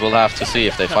 But we'll have to see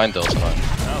if they find those or not.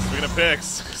 Well, speaking of picks,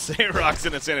 St. Rock's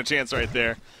didn't stand a chance right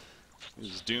there. He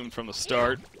was doomed from the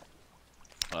start.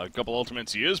 A couple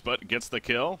ultimates used, but gets the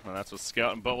kill, and that's what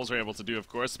Scout and Bubbles are able to do, of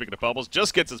course. Speaking of Bubbles,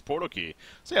 just gets his portal key.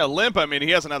 So yeah, Limp, I mean, he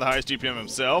hasn't had the highest GPM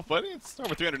himself, but it's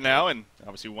over 300 now, and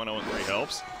obviously 1-0-3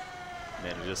 helps.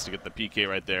 Manages to get the PK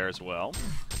right there as well.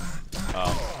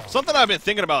 Something I've been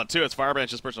thinking about, too, it's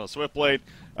Firebrand's just personal Swiftblade.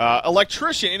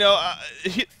 Electrician, you know,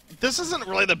 this isn't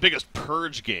really the biggest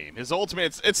purge game. His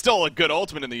ultimate, it's still a good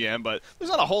ultimate in the end, but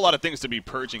there's not a whole lot of things to be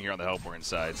purging here on the Hellborn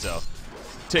side, so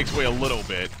takes away a little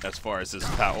bit as far as his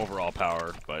overall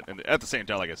power, but at the same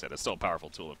time, like I said, it's still a powerful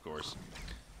tool, of course.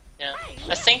 Yeah,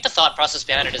 I think the thought process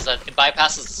behind it is that it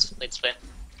bypasses the late split.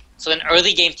 So in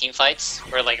early game team fights,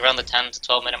 where like around the 10 to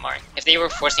 12 minute mark, if they were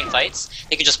forcing fights,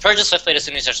 they could just purge the Swiftblade as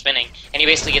soon as they're spinning, and he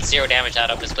basically gets 0 damage out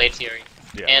of his Blade Fury.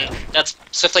 Yeah. And that's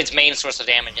Swiftblade's main source of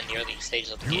damage in the early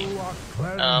stages of the game.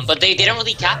 But they didn't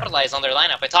really capitalize on their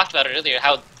lineup. I talked about it earlier,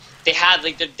 how they had,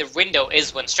 like, the window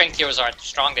is when strength heroes are at their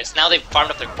strongest. Now they've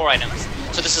farmed up their core items,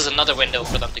 so this is another window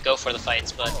for them to go for the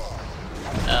fights, but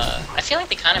I feel like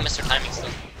they kind of missed their timing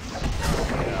still.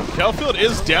 Kelfield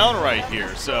is down right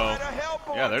here, so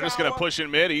yeah, they're just going to push in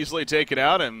mid, easily take it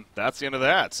out, and that's the end of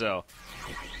that. So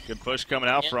good push coming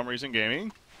out from Reason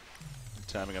Gaming.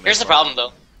 Timing on Here's the problem,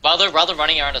 though. While they're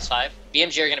running around as 5,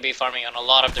 BMG are going to be farming on a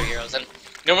lot of their heroes, and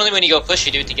normally when you go push,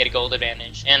 you do it to get a gold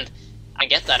advantage, and I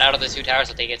get that out of the 2 towers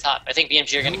that they get top. I think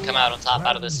BMG are going to come out on top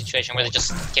out of this situation where they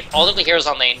just keep all of the heroes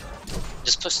on lane,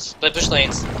 just push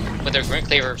lanes with their Grim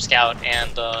Claver Scout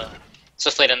and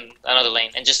Swiftblade in another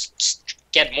lane, and just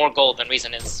get more gold than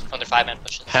Reason is from their 5-man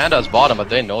pushes. Panda's bottom, but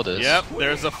they know this. Yep,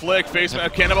 there's a flick. Face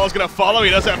Smash. Cannonball's going to follow. He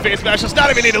does have Face Smash. Just not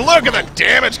even need to look at the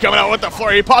damage coming out with the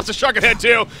flurry. He pops a Shrunken Head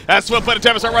too. As Swiftblade and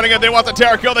Tempest are running in, they want the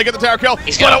tower kill. They get the tower kill.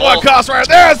 But at what cost? Right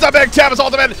there's the big Tempest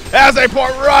ultimate as they pour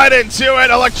right into it.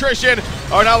 Electrician,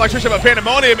 or not Electrician, but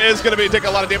Pandemonium is going to be taking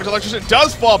a lot of damage. Electrician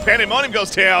does fall. Pandemonium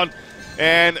goes down.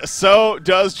 And so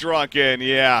does Drunken.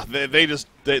 Yeah,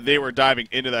 they were diving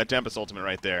into that Tempest ultimate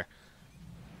right there.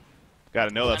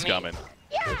 Gotta know that's coming.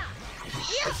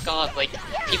 God, like,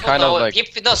 people kind know it.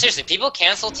 Like, no, seriously, people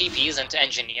cancel TPs into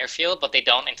Engineer Field, but they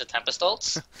don't into Tempest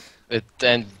ults.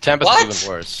 And Tempest is even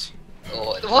worse.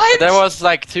 What? There was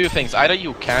like 2 things. Either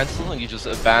you cancel and you just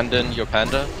abandon your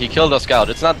Panda. He killed a Scout.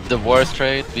 It's not the worst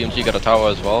trade. BMG got a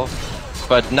tower as well.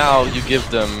 But now you give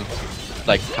them,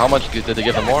 like, how much did they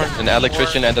give them more? An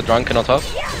Electrician and a Drunken on top?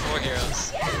 4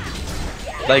 heroes.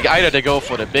 Like, either they go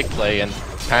for the big play and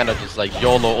Panda just like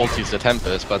YOLO ultis the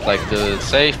Tempest, but like the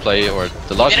safe play or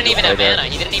the logical play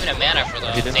He didn't even have mana for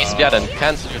the face. Yeah, then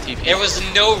cancel your TP. There was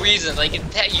no reason, like,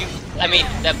 I mean,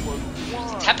 that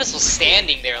Tempest was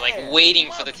standing there, like,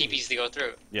 waiting for the TPs to go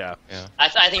through. Yeah.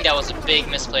 I think that was a big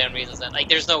misplay on Reason's end. Like,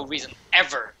 there's no reason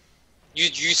ever. You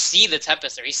see the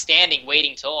Tempest there, he's standing,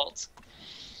 waiting to ult.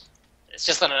 It's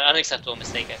just an unacceptable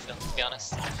mistake, I feel, to be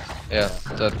honest. Yeah,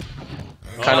 that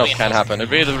kind of can happen. It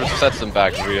really sets them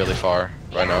back really far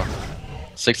right now.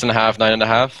 6.5,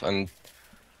 9.5, and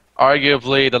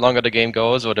arguably, the longer the game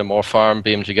goes, or the more farm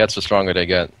BMG gets, the stronger they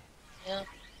get. Yeah. In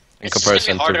It's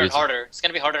comparison just gonna be harder to and harder. It's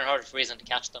gonna be harder and harder for Reason to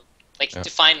catch them. Like to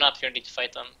find an opportunity to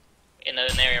fight them in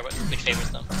an area which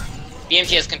favors them.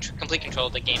 BMG has complete control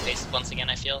of the game pace once again.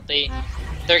 I feel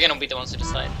they're gonna be the ones who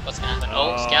decide what's gonna happen.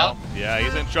 Oh, Scout. Yeah,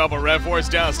 he's in trouble. Red Force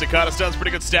down. Staccato Stun's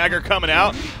pretty good stagger coming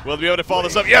out. Will they be able to follow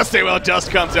this up? Yes, they will.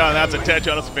 Dust comes out, and that's a 10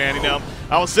 Jonas fan. You know,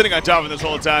 I was sitting on top of him this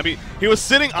whole time. He was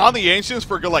sitting on the Ancients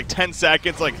for a good like 10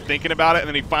 seconds, like thinking about it, and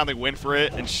then he finally went for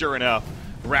it. And sure enough,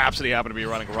 Rhapsody happened to be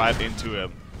running right into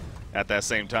him at that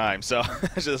same time. So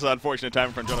it's just an unfortunate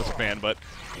time from Jonas fan, but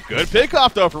good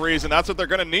pickoff though for Reason. That's what they're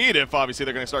going to need if obviously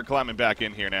they're going to start climbing back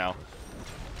in here now.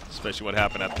 Especially what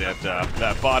happened at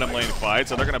that bottom lane fight.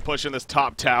 So they're going to push in this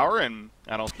top tower, and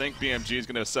I don't think BMG is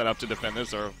going to set up to defend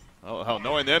this, or hell,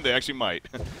 knowing them, they actually might.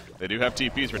 They do have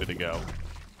TPs ready to go.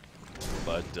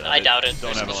 But I doubt it.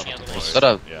 Don't have a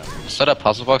Set up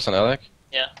Puzzle Box on Alec?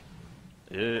 Yeah.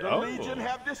 Oh.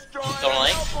 Don't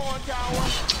like?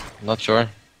 Not sure.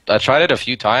 I tried it a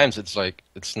few times. It's like,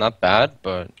 it's not bad,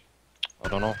 but I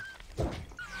don't know.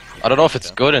 I don't know if it's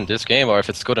good in this game or if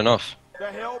it's good enough.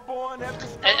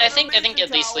 I think at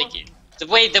least like the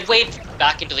way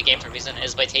back into the game for Reason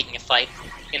is by taking a fight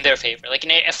in their favor, like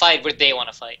in a fight where they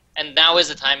want to fight. And now is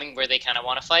the timing where they kind of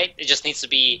want to fight. It just needs to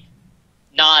be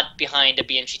not behind a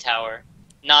BMG tower,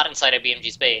 not inside a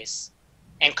BMG's base,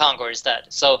 and Kongor is dead.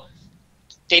 So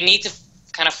they need to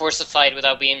kind of force a fight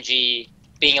without BMG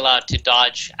being allowed to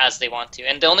dodge as they want to.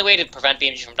 And the only way to prevent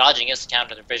BMG from dodging is to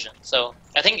counter their vision. So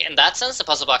I think in that sense, the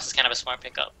Puzzle Box is kind of a smart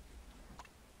pickup.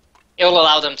 It will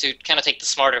allow them to kind of take the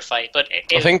smarter fight. But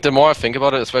I think the more I think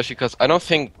about it, especially because I don't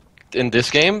think in this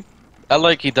game,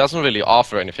 like he doesn't really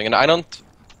offer anything, and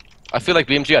I feel like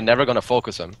BMG are never gonna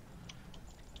focus him.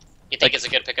 You think it's a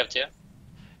good pickup too?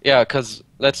 Yeah, because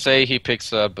let's say he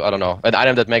picks up, I don't know, an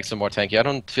item that makes him more tanky. I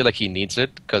don't feel like he needs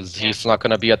it, because he's not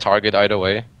gonna be a target either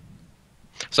way.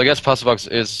 So I guess Puzzle Box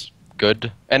is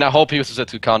good, and I hope he uses it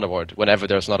to counterward whenever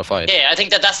there's not a fight. Yeah, I think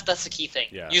that's the key thing.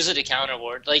 Yeah. Use it to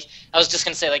counterward. Like I was just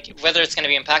gonna say, like whether it's gonna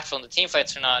be impactful in the team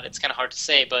fights or not, it's kind of hard to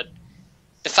say. But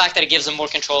the fact that it gives them more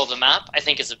control of the map, I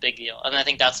think, is a big deal, and I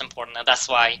think that's important, and that's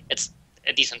why it's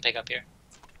a decent pickup here.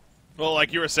 Well,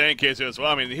 like you were saying, Casey, as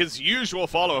well. I mean, his usual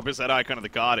follow-up is that Icon of the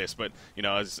Goddess, but you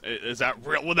know,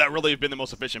 would that really have been the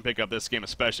most efficient pickup this game,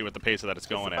 especially with the pace that it's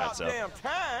going at? So,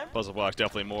 Puzzle Box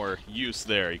definitely more use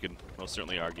there. You can most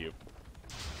certainly argue.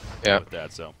 Yeah. With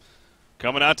that, so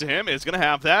coming out to him is going to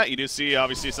have that. You do see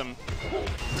obviously some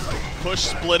push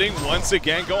splitting once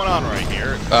again going on right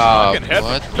here.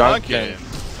 Drunken.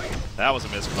 That was a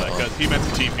misplay because he meant to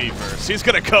TP first. He's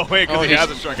going to go away because he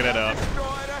hasn't Drunken head up.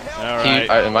 All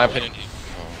right. In my opinion,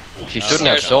 he shouldn't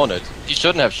have shown it. He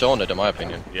shouldn't have shown it, in my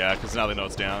opinion. Yeah, because now they know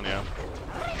it's down. Yeah.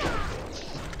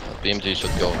 BMG should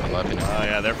go, in my opinion. Oh,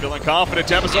 yeah, they're feeling confident.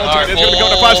 Tempest ultimate is going to be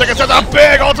coming to 5 seconds. There's a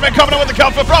big ultimate coming in with the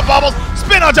cup for front bubbles.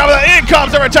 Spin on top of that. In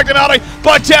comes the Protectivality,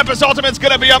 but Tempest ultimate's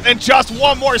going to be up in just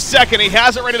one more second. He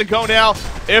has it ready to go now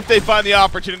if they find the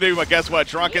opportunity. But guess what?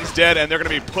 Drunken's dead, and they're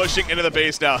going to be pushing into the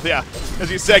base now. Yeah,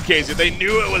 as you said, Casey, they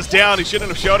knew it was down. He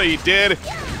shouldn't have shown it. He did.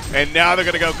 And now they're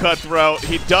going to go Cutthroat.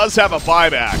 He does have a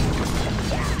buyback,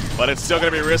 but it's still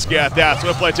going to be risky at that.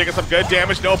 Swiftblade taking some good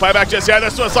damage. No buyback just yet.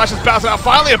 This Swift Slash is passing out.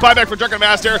 Finally a buyback for Drunken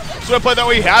Master. Swiftblade, though,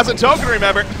 he has a token,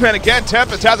 remember. And again,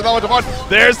 Tempest has an Elemental Void.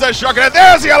 There's the Shrunken, and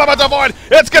there's the Elemental Void.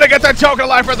 It's going to get the token of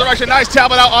Life Resurrection. Nice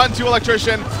tablet out onto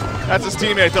Electrician. That's his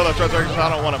teammate, though. That's Resurrection. I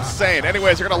don't know what I'm saying.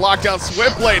 Anyways, they're going to lock down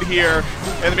Swiftblade here.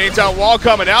 In the meantime, wall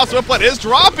coming out. Swiftblade is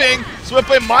dropping.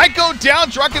 Swiftblade might go down.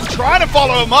 Drunken's trying to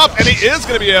follow him up, and he is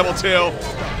going to be able to.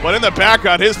 But in the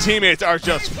background, his teammates are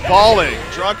just falling.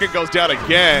 Drunken goes down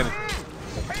again.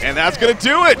 And that's going to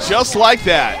do it, just like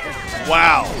that.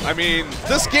 Wow. I mean,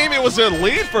 this game, it was a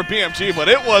lead for BMG, but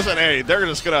it wasn't they're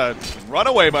just going to run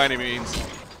away by any means.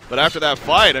 But after that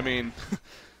fight, I mean,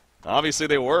 obviously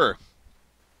they were.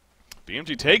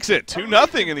 BMG takes it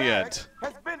 2-0 in the end.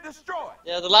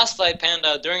 Yeah, the last fight,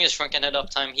 Panda, during his Shrunken head up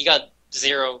time, he got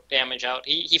 0 damage out.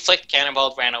 He flicked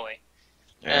Cannonball, ran away.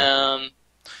 Yeah.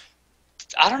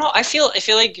 I don't know. I feel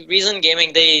like Reason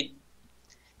Gaming, the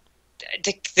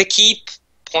key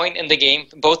point in the game,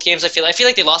 both games, I feel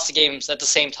like they lost the games at the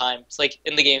same time. It's like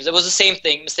in the games, it was the same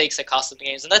thing, mistakes that cost them the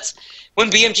games, and that's when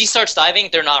BMG starts diving,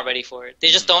 they're not ready for it. They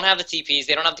just don't have the TPs,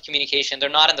 they don't have the communication, they're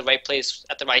not in the right place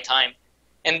at the right time,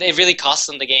 and it really cost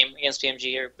them the game against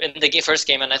BMG or in the first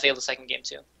game, and I feel the second game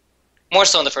too. More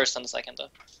so in the first than the second, though.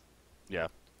 Yeah.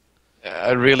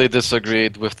 I really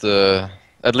disagreed with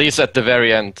at least at the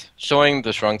very end, showing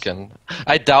the Shrunken.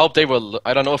 I doubt they were,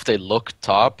 I don't know if they looked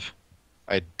top.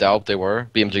 I doubt they were,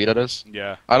 BMG that is.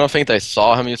 Yeah. I don't think they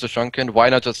saw him use the Shrunken. Why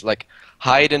not just like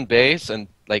hide in base and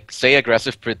like stay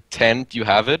aggressive, pretend you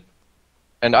have it.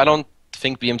 And I don't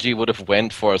think BMG would have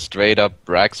went for a straight up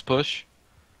Rax push.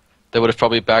 They would have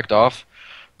probably backed off.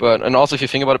 And also if you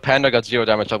think about it, Panda got 0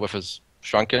 damage up with his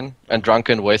Shrunken, and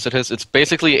Drunken wasted his. It's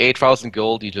basically 8,000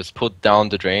 gold you just put down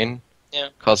the drain. Yeah.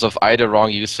 Because of either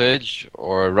wrong usage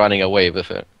or running away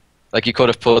with it. Like you could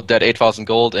have put that 8,000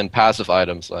 gold in passive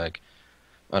items, like,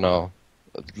 I don't know,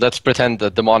 let's pretend the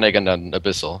Demonic and then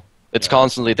Abyssal. It's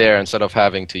constantly there instead of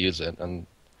having to use it, and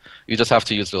you just have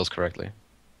to use those correctly.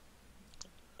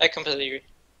 I completely agree.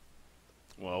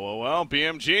 Well,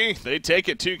 BMG, they take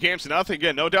it 2-0.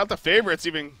 Again, no doubt the favorites,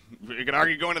 even, you can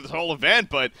argue going into this whole event,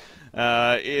 but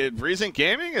Recent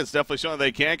Gaming has definitely shown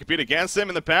they can compete against them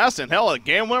in the past, and hell,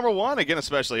 game number 1, again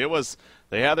especially,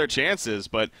 they had their chances,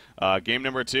 but game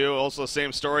number 2, also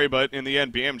same story, but in the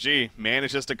end, BMG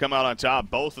manages to come out on top,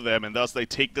 both of them, and thus they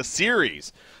take the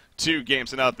series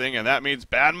 2-0, and that means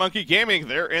Bad Monkey Gaming,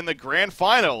 they're in the grand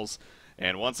finals,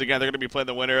 and once again, they're going to be playing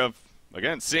the winner of,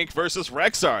 again, CiC versus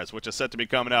Rexars, which is set to be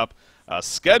coming up,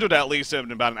 scheduled at least in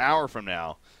about an hour from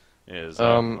now. Is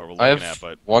what we're looking I have at,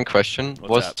 but one question.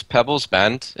 Was that? Pebbles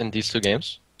banned in these 2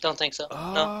 games? Don't think so.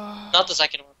 No, not the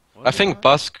second one. I think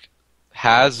Busk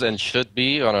has and should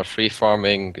be on a free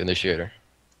farming initiator.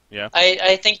 Yeah.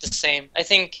 I think the same. I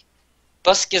think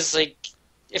Busk is like,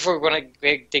 if we're going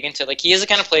to dig into it, like he is the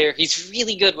kind of player, he's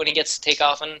really good when he gets to take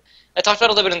off, and I talked about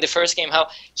a little bit in the first game how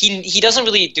he doesn't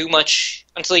really do much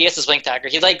until he gets his Blink Dagger.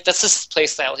 That's his play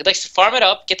style. He likes to farm it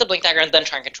up, get the Blink Dagger, and then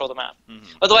try and control the map.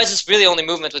 Otherwise, it's really only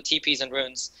movement with TPs and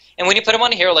runes. And when you put him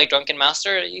on a hero like Drunken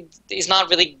Master, he doesn't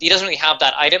really have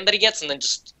that item that he gets, and then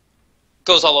just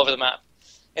goes all over the map.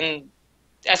 And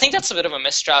I think that's a bit of a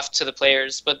misdraft to the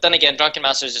players. But then again, Drunken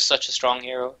Master is just such a strong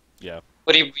hero. Yeah.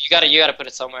 But you gotta put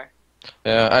it somewhere.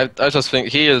 Yeah, I just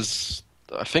think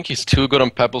I think he's too good on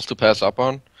Pebbles to pass up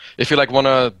on. If you like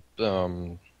wanna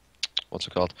what's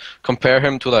it called? Compare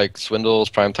him to like Swindle's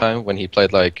Primetime when he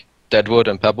played like Deadwood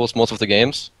and Pebbles most of the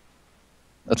games.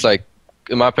 It's like,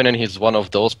 in my opinion, he's one of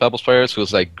those Pebbles players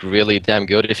who's like really damn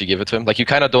good if you give it to him. Like you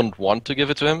kind of don't want to give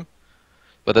it to him,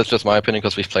 but that's just my opinion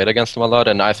because we've played against him a lot,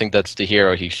 and I think that's the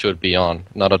hero he should be on,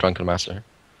 not a Drunken Master.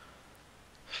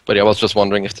 But yeah, I was just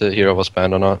wondering if the hero was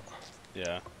banned or not.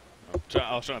 Yeah.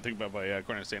 I was trying to think about it, but yeah, according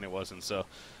to understanding it wasn't, so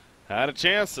had a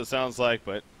chance, it sounds like,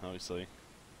 but obviously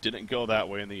didn't go that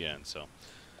way in the end, so.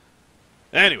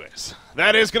 Anyways,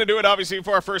 that is going to do it, obviously,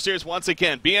 for our first series. Once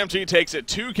again, BMG takes it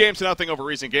 2-0 over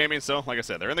Recent Gaming, so like I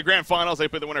said, they're in the grand finals. They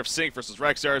play the winner of CiC versus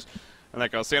Rexars, and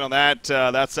like I was saying on that,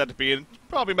 that's set to be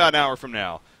probably about an hour from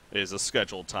now is a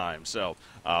scheduled time, so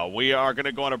we are going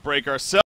to go on a break ourselves.